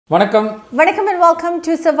வணக்கம் and welcome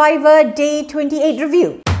to Survivor Day 28 review.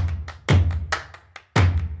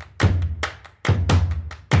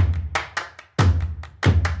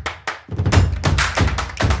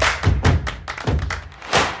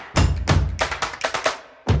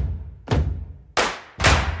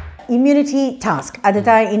 Immunity task.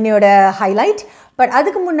 அதுதான் இன்னையோட ஹைலைட். பட்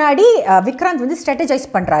அதுக்கு முன்னாடி விக்ராந்த் வந்து ஸ்ட்ராட்டஜைஸ்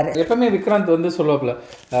பண்ணுறாரு. எப்பவுமே விக்ராந்த் வந்து சொல்லுவாப்புல,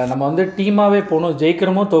 நம்ம வந்து டீமாகவே போகணும்,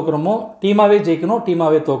 ஜெயிக்கிறோமோ தோக்குறோமோ டீமாகவே ஜெயிக்கணும்,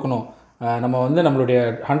 டீமாகவே தோக்கணும், நம்ம வந்து நம்மளுடைய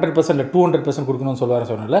 100% 200% கொடுக்கணும்னு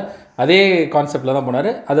சொன்னால அதே கான்செப்டில் தான்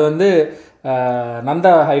போனார். அது வந்து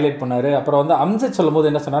நந்தா ஹைலைட் பண்ணார். அப்புறம் வந்து அம்ஜத் சொல்லும்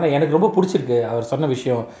போது என்ன சொன்னார், எனக்கு ரொம்ப பிடிச்சிருக்கு அவர் சொன்ன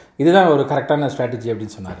விஷயம், இதுதான் ஒரு கரெக்டான ஸ்ட்ராட்டஜி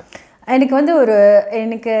அப்படின்னு சொன்னார். எனக்கு வந்து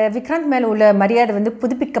எனக்கு விக்ராந்த் மேலே உள்ள மரியாதை வந்து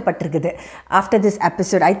புதுப்பிக்கப்பட்டிருக்குது after this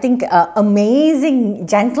episode. I think amazing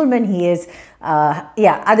gentleman he is.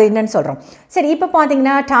 அது என்னன்னு சொல்கிறோம். சரி, இப்போ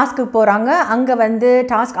பார்த்தீங்கன்னா டாஸ்க்கு போகிறாங்க. அங்கே வந்து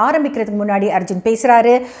டாஸ்க் ஆரம்பிக்கிறதுக்கு முன்னாடி அர்ஜுன்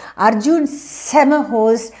பேசுகிறாரு. அர்ஜுன் செம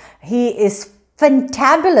host. He is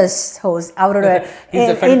fantabulous host அவரோட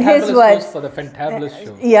in his words for the fantabulous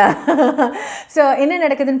show. Yeah. So என்ன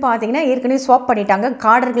நடக்குதுன்னு பார்த்தீங்கன்னா, ஏற்கனவே ஸ்வாப் பண்ணிட்டாங்க.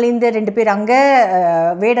 காடர்களேருந்து 2 பேர் அங்கே,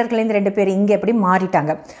 வேடர்களேருந்து 2 பேர் இங்கே எப்படி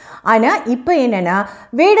மாறிட்டாங்க. ஆனால் இப்போ என்னென்னா,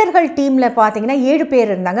 வேடர்கள் டீமில் பார்த்தீங்கன்னா 7 பேர்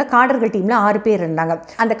இருந்தாங்க, காடர்கள் டீமில் 6 பேர் இருந்தாங்க.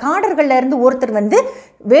 அந்த காடர்கள்லேருந்து ஒருத்தர் வந்து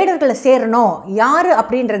வேடர்களை சேரணும், யார்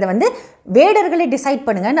அப்படின்றத வந்து வேடர்களே டிசைட்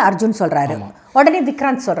பண்ணுங்கன்னு அர்ஜுன் சொல்கிறாரு. உடனே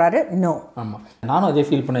விக்ராந்த் சொல்கிறாரு நோ. ஆமாம், நானும் அதே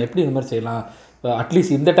ஃபீல் பண்ணேன். எப்படி இந்த மாதிரி செய்யலாம்,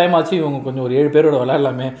 அட்லீஸ்ட் இந்த டைம் ஆச்சு இவங்க கொஞ்சம் ஒரு 7 பேரோட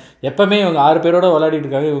விளையாடலாமே. எப்போவுமே இவங்க 6 பேரோட விளையாடிட்டு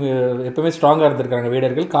இருக்காங்க, இவங்க எப்போவுமே ஸ்ட்ராங்காக இருந்திருக்காங்க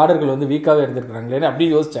வேடர்கள், காடர்கள் வந்து வீக்காகவே இருந்திருக்காங்களேன்னு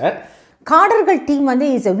அப்படி யோசித்தேன். காடர்கள் டீம் வந்து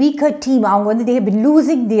இஸ் அ வீக்கர் டீம். அவங்க வந்து they have been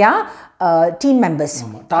losing their team members.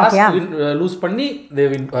 Loose பண்ணி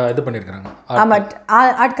இது பண்ணியிருக்காங்க. ஆமாம்,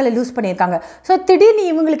 ஆட்களை லூஸ் பண்ணியிருக்காங்க. ஸோ திடீர்னு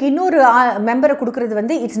இவங்களுக்கு இன்னொரு மெம்பரை கொடுக்குறது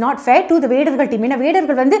வந்து it's not fair to the வேடர்கள் team. ஏன்னா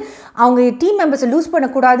வேடர்கள் வந்து அவங்க டீம் மெம்பர்ஸை லூஸ்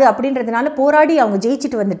பண்ணக்கூடாது அப்படின்றதுனால போராடி அவங்க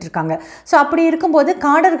ஜெயிச்சுட்டு வந்துட்டு இருக்காங்க. ஸோ அப்படி இருக்கும்போது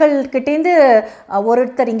காடர்கள்கிட்டேருந்து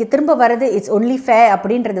ஒருத்தர் இங்கே திரும்ப வர்றது இட்ஸ் ஒன்லி ஃபேர்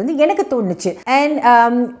அப்படின்றது வந்து எனக்கு தோணுச்சு. அண்ட்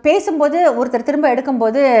பேசும்போது ஒருத்தர் திரும்ப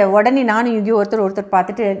எடுக்கும்போது உடனே நானும் யுகி ஒருத்தர்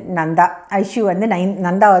பார்த்துட்டு நந்தா ஐஷு வந்து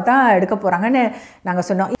நந்தாவை தான் எடுக்க போகிறாங்கன்னு நாங்கள்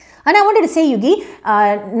சொன்னோம். ஆனால் I wanted to say Yuqi,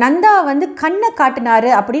 Nanda வந்து கண்ணை காட்டினாரு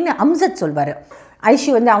அப்படின்னு அம்ஜத் சொல்வார்.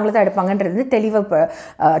 ஐஷு வந்து அவங்கள தான் எடுப்பாங்கன்றது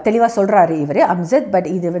தெளிவாக சொல்கிறாரு இவர் அம்ஜத்.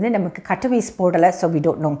 பட் இது வந்து நமக்கு கட்டவேஸ் போடலை. So we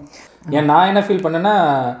don't know. நான் என்ன ஃபீல் பண்ணேன்னா,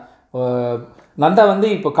 நந்தா வந்து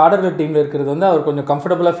இப்போ காடர்கள் டீமில் இருக்கிறது வந்து அவர் கொஞ்சம்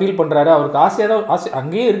கம்ஃபர்டபுளாக ஃபீல் பண்ணுறாரு. அவருக்கு ஆசை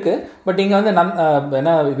அங்கேயே இருக்குது. பட் இங்கே வந்து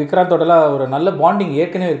ஏன்னா விக்ராந்தோடலாம் ஒரு நல்ல பாண்டிங்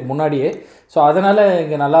ஏற்கனவே இருக்குது முன்னாடியே. ஸோ அதனால்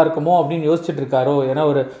இங்கே நல்லா இருக்குமோ அப்படின்னு யோசிச்சுட்டு இருக்காரோ. ஏன்னா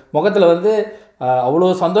ஒரு முகத்தில் வந்து அவ்வளோ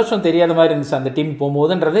சந்தோஷம் தெரியாத மாதிரி இருந்துச்சு அந்த டீம்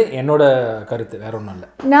போகும்போதுன்றது என்னோட கருத்து, வேற ஒன்றும் இல்லை.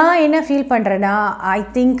 நான் என்ன ஃபீல் பண்ணுறேன்னா, I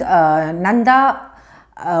think Nanda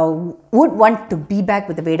would want to be back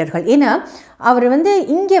with the வேடர்கள். ஏன்னா அவர் வந்து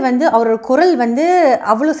இங்கே வந்து அவரோட குரல் வந்து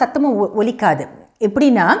அவ்வளோ சத்தமாக ஒலிக்காது.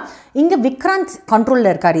 எப்படின்னா இங்கே விக்ராந்த் கண்ட்ரோலில்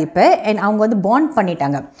இருக்கார் இப்போ. அண்ட் அவங்க வந்து பாண்ட்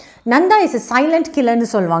பண்ணிட்டாங்க. நந்தா இஸ் எ சைலண்ட்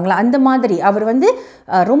கில்லர்னு சொல்லுவாங்களா, அந்த மாதிரி. அவர் வந்து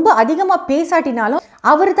ரொம்ப அதிகமாக பேசாட்டினாலும்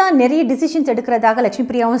அவர் தான் நிறைய டிசிஷன்ஸ் எடுக்கிறதாக லட்சுமி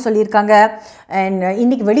பிரியாவும் சொல்லியிருக்காங்க. அண்ட்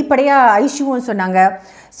இன்றைக்கி வெளிப்படையாக ஐஷுவும் சொன்னாங்க.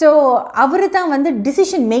 ஸோ அவர் தான் வந்து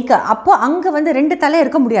டிசிஷன் மேக்கர். அப்போ அங்கே வந்து 2 தலை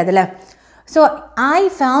இருக்க முடியாதுல்ல. So I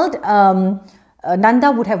felt Nandha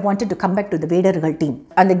would have wanted to come back to the வேடர்கள் team.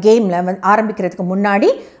 அந்த கேமில் ஆரம்பிக்கிறதுக்கு முன்னாடி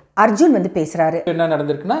அர்ஜுன் வந்து பேசுகிறாரு. என்ன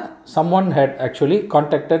நடந்திருக்குன்னா, someone had actually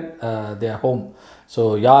contacted their home. So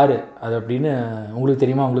யார் அது அப்படின்னு உங்களுக்கு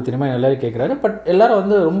தெரியுமா எல்லோரும் கேட்குறாரு. பட் எல்லோரும்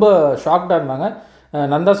வந்து ரொம்ப ஷாக்டாக இருந்தாங்க.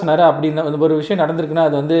 நந்தா சொன்னார், அப்படின்னு வந்து ஒரு விஷயம் நடந்திருக்குன்னா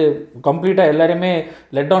அது வந்து கம்ப்ளீட்டாக எல்லாருமே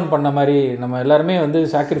லெட் டவுன் பண்ண மாதிரி, நம்ம எல்லாருமே வந்து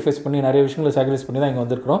சாக்ரிஃபைஸ் பண்ணி நிறைய விஷயங்களை சாக்ரிஃபைஸ் பண்ணி தான் இங்கே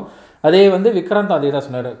வந்திருக்கிறோம். அதே வந்து விக்ராந்த் அதே தான்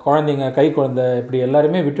சொன்னார், குழந்தைங்க கை குழந்தை இப்படி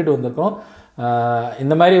எல்லாருமே விட்டுட்டு வந்திருக்கிறோம்.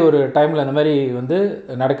 இந்த மாதிரி ஒரு டைமில் இந்த மாதிரி வந்து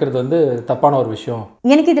நடக்கிறது வந்து தப்பான ஒரு விஷயம்.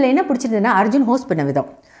 எனக்கு இதில் என்ன பிடிச்சிருந்ததுன்னா, அர்ஜுன் ஹோஸ்ட் பண்ண விதம்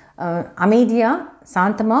அமைதியாக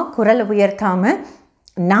சாந்தமாக குரலை உயர்த்தாமல்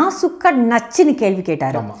நாசுக்கா நச்சுன்னு கேள்வி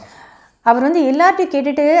கேட்டார். அவர் வந்து எல்லார்ட்டையும்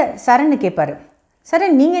கேட்டுட்டு சரண்னு கேட்பார்,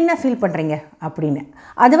 சரண் நீங்கள் என்ன ஃபீல் பண்ணுறீங்க அப்படின்னு.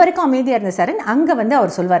 அது வரைக்கும் அமைதியாக இருந்த சரண் அங்கே வந்து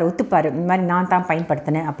அவர் சொல்வார், ஒத்துப்பார், இந்த மாதிரி நான் தான்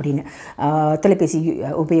பயன்படுத்தினேன் அப்படின்னு, தொலைபேசி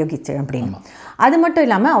உபயோகித்தேன் அப்படின்னு. அது மட்டும்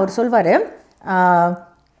இல்லாமல் அவர் சொல்வார்,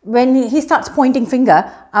 when he starts pointing finger,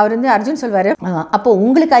 அவர் வந்து அர்ஜுன் சொல்வார், அப்போ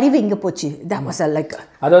உங்களுக்கு அறிவு இங்கே போச்சு. that was like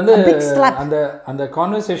அது வந்து அந்த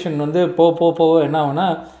கான்வர்சேஷன் வந்து போக என்ன ஆகுனா,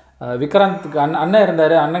 விக்ராந்துக்கு அண்ணன்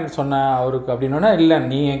இருந்தார், அண்ணனுக்கு சொன்னேன் அவருக்கு அப்படின்னா, இல்லை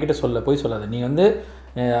நீ என்கிட்ட போய் சொல்லாத, நீ வந்து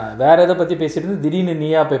வேறு எதை பற்றி பேசிட்டு இருந்து திடீர்னு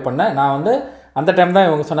நீயா போய் பண்ண. நான் வந்து அந்த டைம் தான்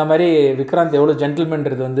இவங்க சொன்ன மாதிரி விக்ராந்த் எவ்வளோ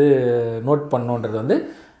ஜென்டில்மேன்றது வந்து நோட் பண்ணணுன்றது வந்து,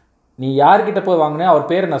 நீ யார்கிட்ட போய் வாங்கினே அவர்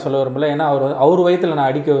பேரை நான் சொல்ல விரும்பலை. ஏன்னா அவர் வயத்தில்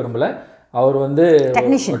நான் அடிக்க விரும்பலை. அவர் வந்து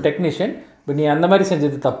டெக்னீஷியன். இப்போ நீ அந்த மாதிரி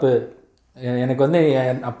செஞ்சது தப்பு, எனக்கு வந்து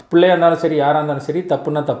பிள்ளையாக இருந்தாலும் சரி யாராக இருந்தாலும் சரி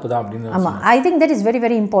தப்புன்னா தப்பு தான் அப்படின்னு. ஆமாம், I think that is very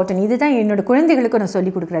very important. இதுதான் என்னோட குழந்தைகளுக்கும் நான்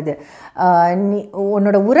சொல்லிக் கொடுக்குறது. நீ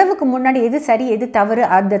உன்னோட உறவுக்கு முன்னாடி எது சரி எது தவறு,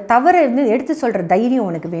 அந்த தவறை வந்து எடுத்து சொல்கிற தைரியம்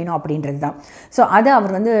உனக்கு வேணும் அப்படின்றது தான். ஸோ அதை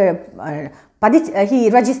அவர் வந்து he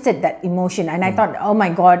registered that emotion and I thought, oh my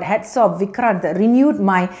god, hats off Vikrant, renewed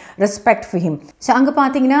my respect for him. So அங்கே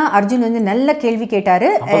பார்த்தீங்கன்னா அர்ஜுன் வந்து நல்ல கேள்வி கேட்டார்.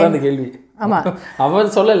 அந்த கேள்வி ஆமாம்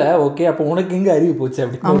அவன் சொல்லலை, ஓகே அப்போ உனக்கு இங்கே அறிவு போச்சு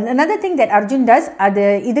அப்படி. another thing that Arjun does, அது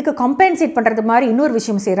இதுக்கு காம்பன்சேட் பண்ணுறது மாதிரி இன்னொரு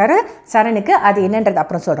விஷயம் செய்கிறாரு சரணுக்கு. அது என்னன்றது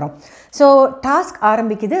அப்புறம் சொல்கிறோம். ஸோ டாஸ்க்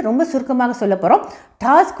ஆரம்பிக்குது. ரொம்ப சுருக்கமாக சொல்ல போகிறோம்.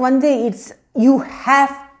 டாஸ்க் வந்து it's you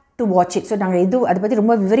have to watch it. So நாங்கள் இது அதை பற்றி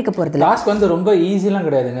ரொம்ப விவரிக்க போகிறது. டாஸ்க் வந்து ரொம்ப ஈஸிலாம்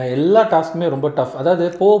கிடையாதுங்க. எல்லா டாஸ்க்குமே ரொம்ப டஃப். அதாவது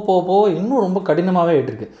போக இன்னும் ரொம்ப கடினமாகவே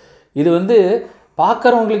ஆகிட்டுருக்கு. இது வந்து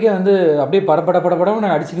பார்க்குறவங்களுக்கே வந்து அப்படியே படப்படன்னு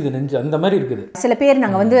அடிச்சுக்குது நெஞ்சு, அந்த மாதிரி இருக்குது. சில பேர்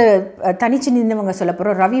நாங்கள் வந்து தனிச்சு நின்றவங்க சொல்ல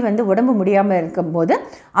போகிறோம். ரவி வந்து உடம்பு முடியாமல் இருக்கும்போது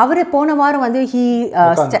அவர் போன வாரம் வந்து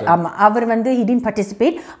அவர் வந்து he didn't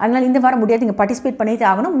participate. அதனால் இந்த வாரம் முடியாது, நீங்கள் பார்ட்டிசிபேட் பண்ணிட்டு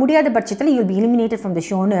ஆகணும். முடியாத பட்சத்தில் you'll be eliminated from the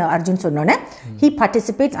showன்னு Arjun சொன்னோன்னே he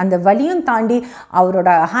participates. அந்த வலியும் தாண்டி அவரோட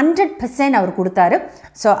 100% அவர் கொடுத்தாரு.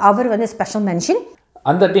 ஸோ அவர் வந்து ஸ்பெஷல் மென்ஷன்.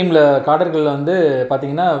 அந்த டீமில் காடர்களில் வந்து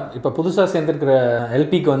பார்த்தீங்கன்னா இப்போ புதுசாக சேர்ந்துருக்கிற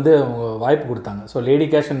எல்பிக்கு வந்து அவங்க வாய்ப்பு கொடுத்தாங்க. So lady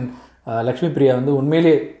cash and Lakshmi Priya வந்து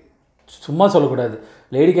உண்மையிலே சும்மா சொல்லக்கூடாது.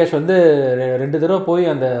 லேடி கேஷ் வந்து 2 தடவை போய்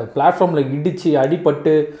அந்த பிளாட்ஃபார்மில் இடித்து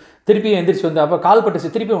அடிபட்டு திருப்பி எந்திரிச்சு வந்து அப்போ கால்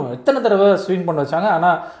பட்டுச்சு, திருப்பி அவங்க எத்தனை தடவை ஸ்விங் பண்ண வச்சாங்க.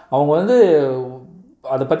 ஆனால் அவங்க வந்து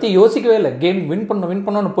அதை பற்றி யோசிக்கவே இல்லை. கேம் வின்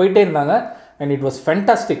பண்ணணும்னு போயிட்டே இருந்தாங்க. And it was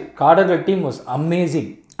fantastic. காடர்கள் team was amazing.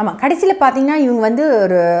 ஆமாம், கடைசியில் பார்த்தீங்கன்னா இவங்க வந்து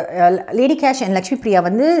ஒரு lady cash and Lakshmi Priya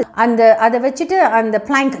வந்து அதை வச்சுட்டு அந்த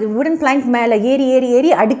வுடன் பிளாங்க் மேலே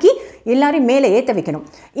ஏறி அடுக்கி எல்லாரையும் மேலே ஏற்ற வைக்கணும்.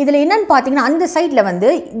 இதில் என்னன்னு பார்த்தீங்கன்னா அந்த சைடில் வந்து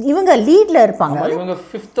இவங்க லீடில் இருப்பாங்க. இவங்க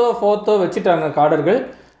 5th or 4th வச்சுட்டாங்க காடர்கள்.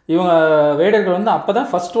 இவங்க வேடர்கள் வந்து அப்போ தான்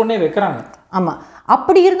ஃபர்ஸ்ட் ஒன்னே வைக்கிறாங்க. ஆமாம்,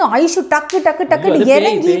 அப்படி இருந்தும் ஐஷு டக்கு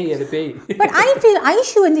இறங்கி. பட்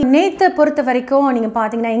ஐஷு வந்து நேற்றை பொறுத்த வரைக்கும் நீங்கள்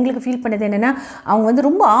பார்த்தீங்கன்னா எங்களுக்கு ஃபீல் பண்ணது என்னென்னா அவங்க வந்து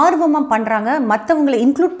ரொம்ப ஆர்வமாக பண்ணுறாங்க, மற்றவங்களை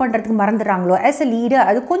இன்க்ளூட் பண்ணுறதுக்கு மறந்துடுறாங்களோ ஆஸ் அ லீடர்.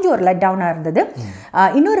 அது கொஞ்சம் ஒரு லெட் டவுனாக இருந்தது.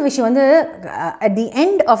 இன்னொரு விஷயம் வந்து at the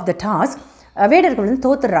end of the task வேடர்கள் வந்து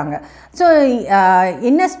தோத்துடுறாங்க. ஸோ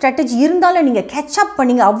என்ன ஸ்ட்ராட்டஜி இருந்தாலும் நீங்கள் கேட்சப்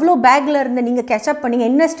பண்ணிங்க, அவ்வளோ பேக்கில் இருந்து நீங்கள் கேட்சப் பண்ணிங்க,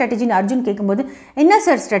 என்ன ஸ்ட்ராட்டஜின்னு அர்ஜுன் கேட்கும்போது என்ன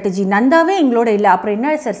சார் ஸ்ட்ராட்டஜி, நந்தாவே எங்களோட இல்லை, அப்புறம்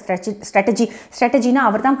என்ன சார் ஸ்ட்ராட்டஜினா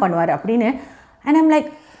அவர் தான் பண்ணுவார் அப்படின்னு. And I'm like,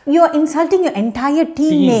 you are insulting your entire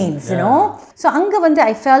teammates, you know. So அங்கே வந்து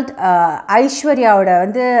I felt ஐஸ்வர்யாவோட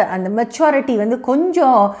வந்து அந்த மெச்சூரிட்டி வந்து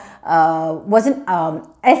கொஞ்சம் wasn't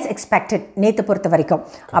as expected நேற்று பொறுத்த வரைக்கும்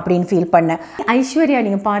அப்படின்னு ஃபீல் பண்ணேன். ஐஸ்வர்யா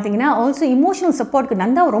நீங்கள் பார்த்தீங்கன்னா ஆல்சோ இமோஷனல் சப்போர்ட்க்கு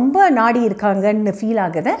நந்தா ரொம்ப நாடி இருக்காங்கன்னு ஃபீல்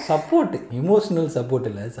ஆகுது. சப்போர்ட், இமோஷனல் சப்போர்ட்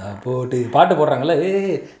இல்லை, சப்போர்ட். பாட்டு போடுறாங்களே,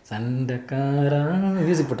 சண்டைக்காரா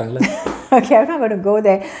music போட்டாங்களே. Okay, I'm not going to go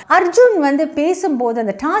there. Arjun வந்து பேசும்போது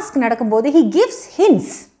அந்த டாஸ்க் நடக்கும்போது he gives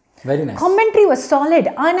hints. Very nice. Commentary was solid.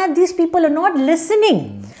 Ana, these people are not listening.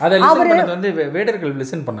 அத லிசன் பண்ணது வந்து வேடர்கள்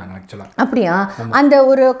லிசன் பண்ணாங்க ஆக்சுவலா. அப்படியே அந்த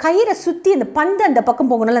ஒரு கயிறை சுத்தி அந்த பந்து அந்த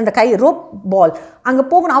பக்கம் போகணும்ல, அந்த கை ரோப் பால் அங்க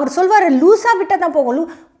போகணும். அவர் சொல்வாரு லூசா விட்டா தான்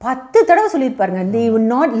போகும். 10 தடவை சொல்லியிருப்பாருங்க. they were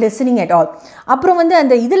not listening at all. அப்புறம் வந்து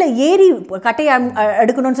அந்த இதில் ஏறி கட்டையை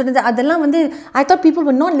எடுக்கணும்னு சொன்னது அதெல்லாம் வந்து I thought people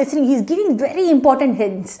were not listening. He is giving very important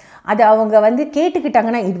hints. அதை அவங்க வந்து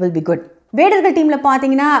கேட்டுக்கிட்டாங்கன்னா it will be good. வேடர்கள் டீமில்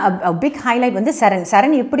பார்த்தீங்கன்னா பிக் ஹைலைட் வந்து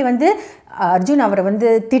சரண் எப்படி வந்து அர்ஜுன் அவரை வந்து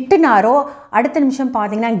திட்டுனாரோ அடுத்த நிமிஷம்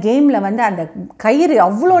பார்த்தீங்கன்னா கேமில் வந்து அந்த கயிறு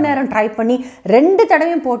அவ்வளோ நேரம் ட்ரை பண்ணி 2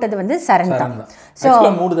 தடவையும் போட்டது வந்து சரண் தான். ஸோ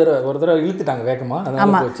 3 தடவை ஒரு தடவை இழுத்துட்டாங்க வேகமாக.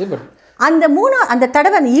 ஆமாம், அந்த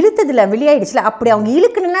தடவை அந்த இழுத்ததுல வெளியாயிடுச்சுல, அப்படி அவங்க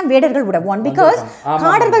இழுக்கணும்னா வேடர்கள் would have won because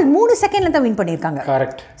காடர்கள் 3 செகண்ட்ல தான் வின் பண்ணியிருக்காங்க.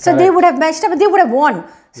 Correct. So they would have matched up, they would have won.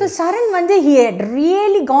 So Saran வந்து he had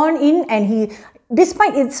really gone in and he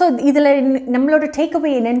despite it. So இதில் நம்மளோட டேக் அவே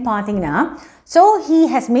என்னன்னு பார்த்தீங்கன்னா, so he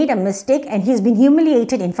has made a mistake and he's been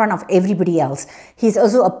humiliated in front of everybody else. He's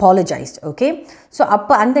also apologized. Okay, so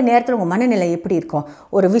அப்போ அந்த நேரத்தில் உங்கள் மனநிலை எப்படி இருக்கும்?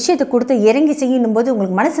 ஒரு விஷயத்தை கொடுத்து இறங்கி செய்யணும் போது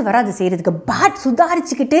உங்களுக்கு மனசு வராது செய்கிறதுக்கு. But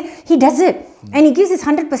சுதாரிச்சுக்கிட்டு he does it and he gives his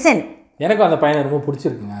 100%. எனக்கும் அந்த பையனை ரொம்ப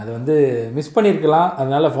பிடிச்சிருக்குங்க. அது வந்து மிஸ் பண்ணியிருக்கலாம்,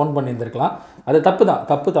 அதனால ஃபோன் பண்ணியிருந்திருக்கலாம். அது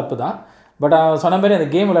தப்பு தான். பட் அவன் சொன்ன மாதிரி அந்த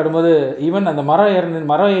கேம் விளையாடும்போது ஈவன் அந்த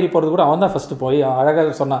மரம் ஏறி போகிறது கூட அவன் தான் ஃபஸ்ட்டு போய்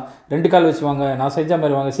அழகாக சொன்னான், 2 கால் வச்சு வாங்க, நான் செஞ்ச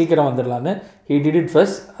மாதிரி வாங்க, சீக்கிரம் வந்துடலான்னு. He did it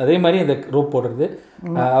first. அதே மாதிரி இந்த ரோப் போடுறது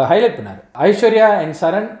ஹைலைட் பண்ணார். Aishwarya and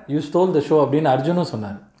Charan you stole the show அப்படின்னு அர்ஜுனும்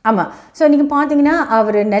சொன்னார். ஆமாம், ஸோ நீங்கள் பார்த்தீங்கன்னா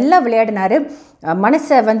அவர் நல்லா விளையாடினார்.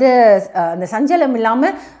 மனசை வந்து அந்த சஞ்சலம்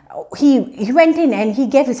இல்லாமல் he went in and he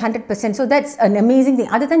gave his 100%. So that's an amazing thing.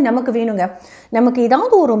 அதுதான் நமக்கு வேணுங்க. நமக்கு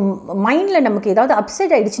ஏதாவது ஒரு மைண்டில் நமக்கு ஏதாவது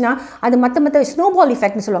அப்செட் ஆகிடுச்சுன்னா அது மற்ற ஸ்னோபால்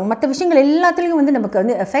எஃபெக்ட்னு சொல்லுவாங்க. மற்ற விஷயங்கள் எல்லாத்துலேயும் வந்து நமக்கு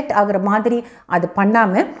வந்து எஃபெக்ட் ஆகிற மாதிரி அது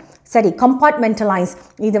பண்ணாமல் சரி கம்பார்ட்மெண்டலைஸ்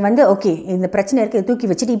இது வந்து ஓகே இந்த பிரச்சனை இருக்குது தூக்கி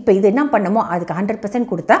வச்சுட்டு இப்போ இது என்ன பண்ணமோ அதுக்கு 100%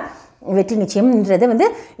 கொடுத்தா வெற்றி நிச்சயம்ன்றது வந்து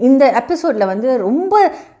இந்த எபிசோடில் வந்து ரொம்ப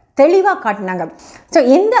தெளிவாக காட்டினாங்க. ஸோ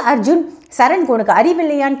எந்த அர்ஜுன் சரணுக்கு உனக்கு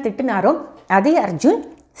அறிவில்லையான்னு திட்டுனாரோ அதே அர்ஜுன்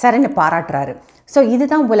சரனை பாராட்டுறாரு. ஸோ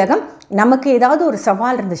இதுதான் உலகம். நமக்கு ஏதாவது ஒரு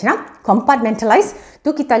சவால் இருந்துச்சுன்னா கம்பார்ட்மெண்டலைஸ்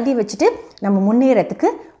தூக்கி தள்ளி வச்சுட்டு நம்ம முன்னேறத்துக்கு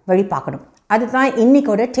வழி பார்க்கணும். அதுதான்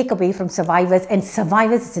இன்றைக்கோட take away from survivors. And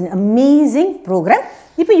survivors is an amazing program.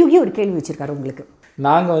 இப்போ யுகி ஒரு கேள்வி வச்சுருக்காரு உங்களுக்கு.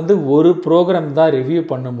 நாங்கள் வந்து ஒரு ப்ரோக்ராம் தான் ரிவ்யூ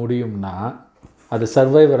பண்ண முடியும்னா அது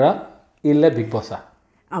சர்வைவரா இல்லை பிக் பாஸா?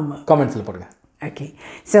 ஆமாம், கமெண்ட்ஸில் போடுங்க. ஓகே,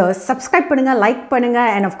 ஸோ சப்ஸ்கிரைப் பண்ணுங்கள், லைக்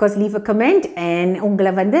பண்ணுங்கள், and of course leave a comment. And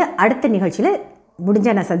உங்களை வந்து அடுத்த நிகழ்ச்சியில்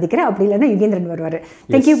முடிஞ்சால் நான் சந்திக்கிறேன். அப்படி இல்லைன்னா யுகேந்திரன் வருவார்.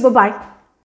 தேங்க்யூ, பாய்.